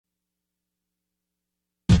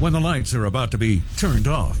When the lights are about to be turned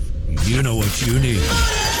off, you know what you need.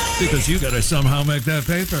 Because you gotta somehow make that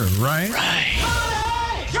paper, right?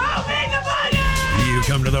 Right. Show me the money! You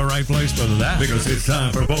come to the right place for that. Because it's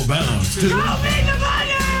time for Bo Bounds to... Show me the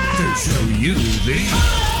money! To show you the...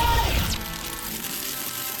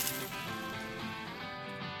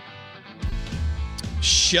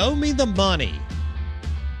 Show me the money.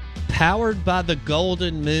 Powered by the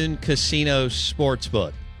Golden Moon Casino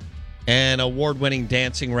Sportsbook and award-winning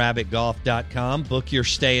DancingRabbitGolf.com. Book your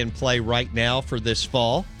stay and play right now for this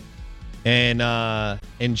fall and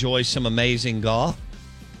enjoy some amazing golf.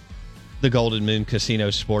 The Golden Moon Casino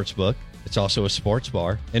Sportsbook. It's also a sports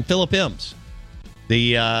bar. And Philip M's,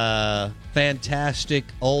 the fantastic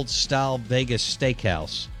old-style Vegas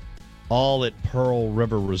steakhouse, all at Pearl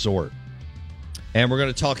River Resort. And we're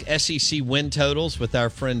going to talk SEC win totals with our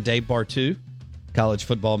friend Dave Bartoo, College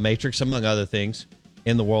Football Matrix, among other things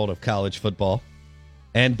in the world of college football.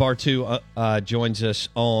 And Bartoo joins us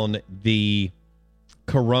on the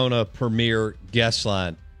Corona Premier guest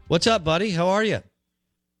line. What's up, buddy? How are you?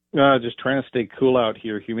 Just trying to stay cool out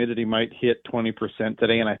here. Humidity might hit 20%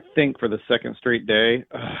 today, and I think for the second straight day,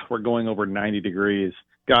 we're going over 90 degrees.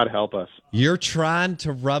 God help us. You're trying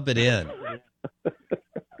to rub it in.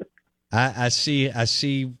 I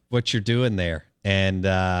see what you're doing there, and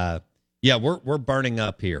yeah, we're burning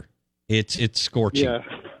up here. It's scorching. Yeah,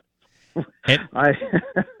 and, I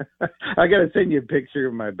got to send you a picture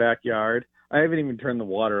of my backyard. I haven't even turned the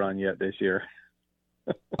water on yet this year.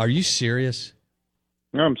 Are you serious?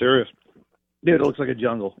 No, I'm serious, dude. It looks like a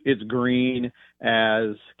jungle. It's green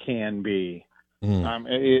as can be.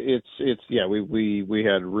 It's yeah. We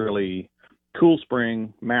had really cool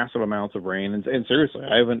spring, massive amounts of rain, and seriously,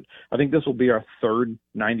 I think this will be our third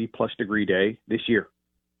 90+ degree day this year.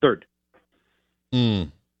 Third.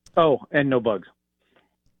 Oh, and no bugs.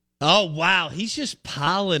 Oh wow, he's just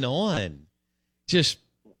piling on.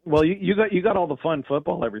 Well, you got all the fun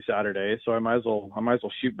football every Saturday, so I might as well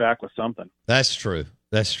shoot back with something. That's true.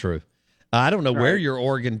 I don't know where your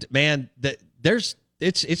Oregon man.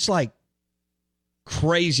 It's like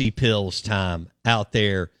crazy pills time out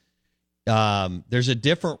there. There's a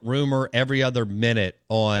different rumor every other minute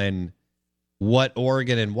on what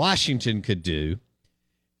Oregon and Washington could do.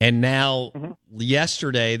 And now,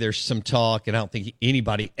 yesterday, there's some talk, and I don't think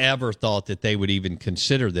anybody ever thought that they would even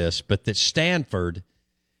consider this, but that Stanford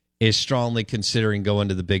is strongly considering going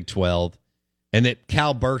to the Big 12, and that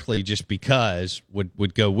Cal Berkeley, just because,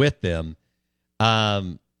 would go with them.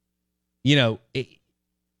 Lugan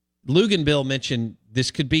Bill mentioned this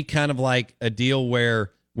could be kind of like a deal where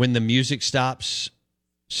when the music stops,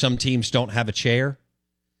 some teams don't have a chair.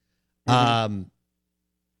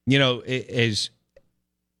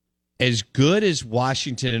 As good as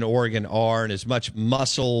Washington and Oregon are, and as much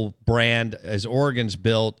muscle brand as Oregon's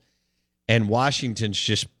built, and Washington's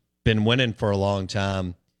just been winning for a long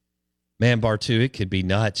time, man, Bartoo, it could be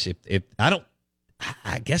nuts. I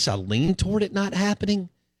guess I lean toward it not happening.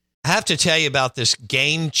 I have to tell you about this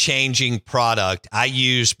game-changing product I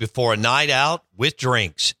use before a night out with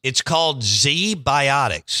drinks. It's called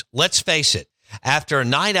Z-Biotics. Let's face it, after a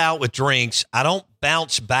night out with drinks, I don't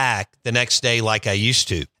bounce back the next day like I used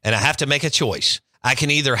to, and I have to make a choice. I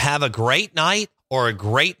can either have a great night or a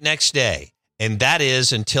great next day, and that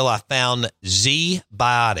is until I found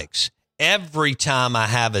Z-Biotics. Every time I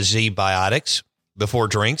have a Z-Biotics before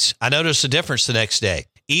drinks, I notice a difference the next day.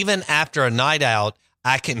 Even after a night out,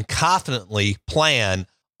 I can confidently plan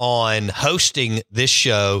on hosting this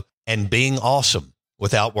show and being awesome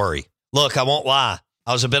without worry. Look, I won't lie.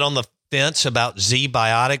 I was a bit on the fence about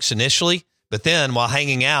Z-Biotics initially, but then while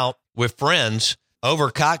hanging out with friends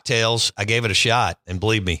over cocktails, I gave it a shot. And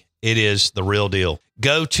believe me, it is the real deal.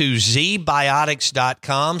 Go to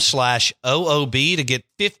zbiotics.com/OOB to get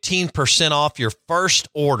 15% off your first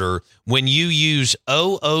order when you use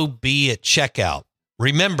OOB at checkout.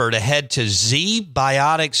 Remember to head to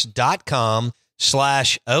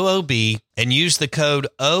zbiotics.com/OOB and use the code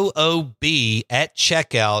OOB at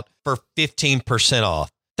checkout for 15%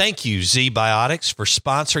 off. Thank you, Z-Biotics, for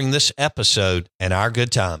sponsoring this episode and our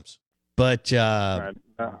good times. But I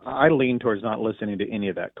lean towards not listening to any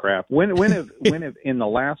of that crap. When have in the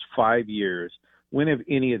last 5 years, when have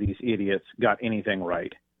any of these idiots got anything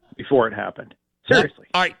right before it happened? Seriously.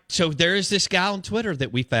 All right. So there is this guy on Twitter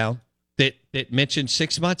that we found that mentioned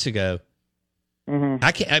 6 months ago. Mm-hmm.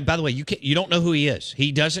 I can't. By the way, you don't know who he is.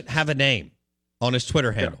 He doesn't have a name on his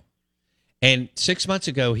Twitter handle. Yeah. And 6 months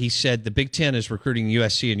ago, he said the Big Ten is recruiting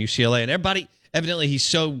USC and UCLA, and everybody evidently he's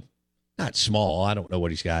so not small. I don't know what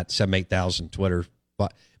he's got 7,000-8,000 Twitter,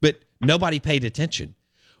 but nobody paid attention.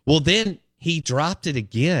 Well, then he dropped it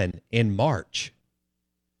again in March.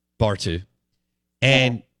 Bartu,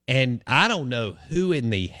 and I don't know who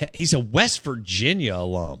he's a West Virginia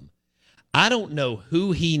alum. I don't know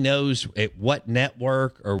who he knows at what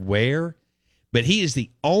network or where, but he is the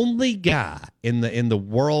only guy in the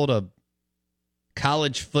world of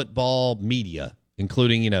college football media,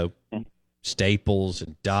 including, Staples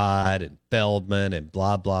and Dodd and Feldman and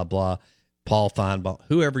blah, blah, blah, Paul Feinbaum,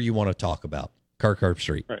 whoever you want to talk about, Kirk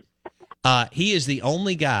Herbstreit. Right. He is the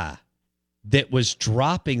only guy that was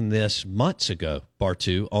dropping this months ago,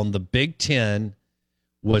 Bartu, on the Big Ten,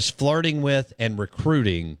 was flirting with and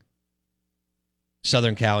recruiting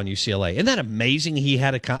Southern Cal and UCLA. Isn't that amazing? He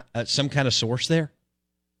had some kind of source there.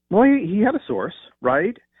 Well, he had a source,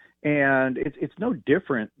 right? And it's no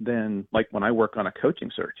different than like when I work on a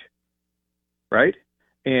coaching search, right?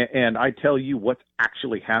 And I tell you what's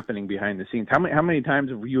actually happening behind the scenes. How many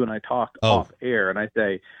times have you and I talked off air, and I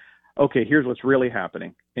say, okay, here's what's really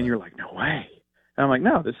happening, and you're like, no way. And I'm like,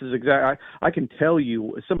 no, this is exactly. I can tell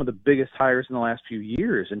you some of the biggest hires in the last few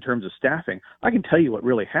years in terms of staffing. I can tell you what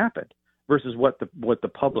really happened versus what the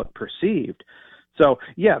public perceived. So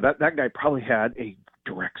yeah, that guy probably had a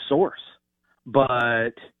direct source,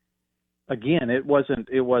 but again, it wasn't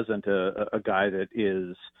a guy that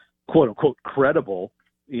is quote unquote credible,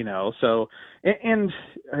 So, and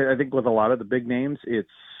I think with a lot of the big names,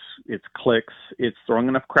 it's clicks, it's throwing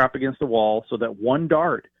enough crap against the wall so that one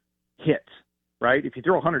dart hits. Right? If you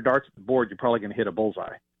throw 100 darts at the board, you're probably going to hit a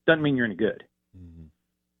bullseye. Doesn't mean you're any good.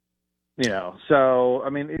 Mm-hmm. So I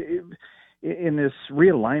mean, in this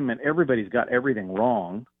realignment, everybody's got everything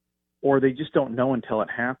wrong, or they just don't know until it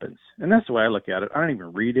happens. And that's the way I look at it. I don't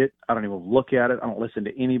even read it. I don't even look at it. I don't listen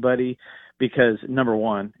to anybody because, number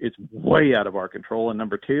one, it's way out of our control. And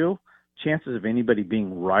number two, chances of anybody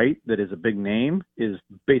being right that is a big name is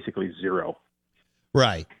basically zero.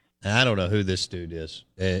 Right. I don't know who this dude is.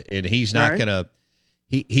 And he's not going to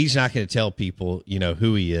he's not going to tell people,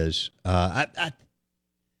 who he is. I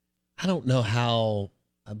don't know how.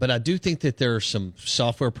 But I do think that there are some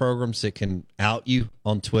software programs that can out you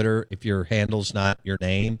on Twitter if your handle's not your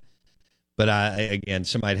name. But again,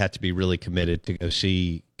 somebody'd have to be really committed to go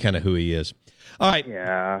see kind of who he is. All right.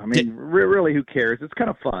 Yeah, I mean, really, who cares? It's kind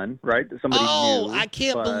of fun, right? Somebody new, I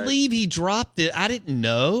can't believe he dropped it. I didn't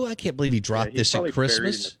know. I can't believe he dropped this at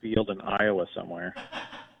Christmas. Buried in the field in Iowa somewhere.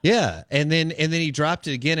 Yeah, and then he dropped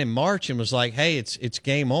it again in March and was like, "Hey, it's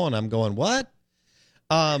game on." I'm going, "What?"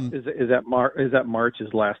 Is that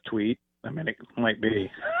March's last tweet? I mean, it might be.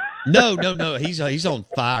 No. He's on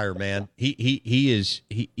fire, man. He is,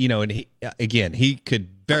 and he could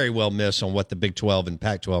very well miss on what the Big 12 and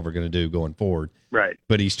Pac-12 are going to do going forward. Right.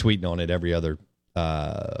 But he's tweeting on it every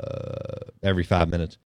 5 minutes.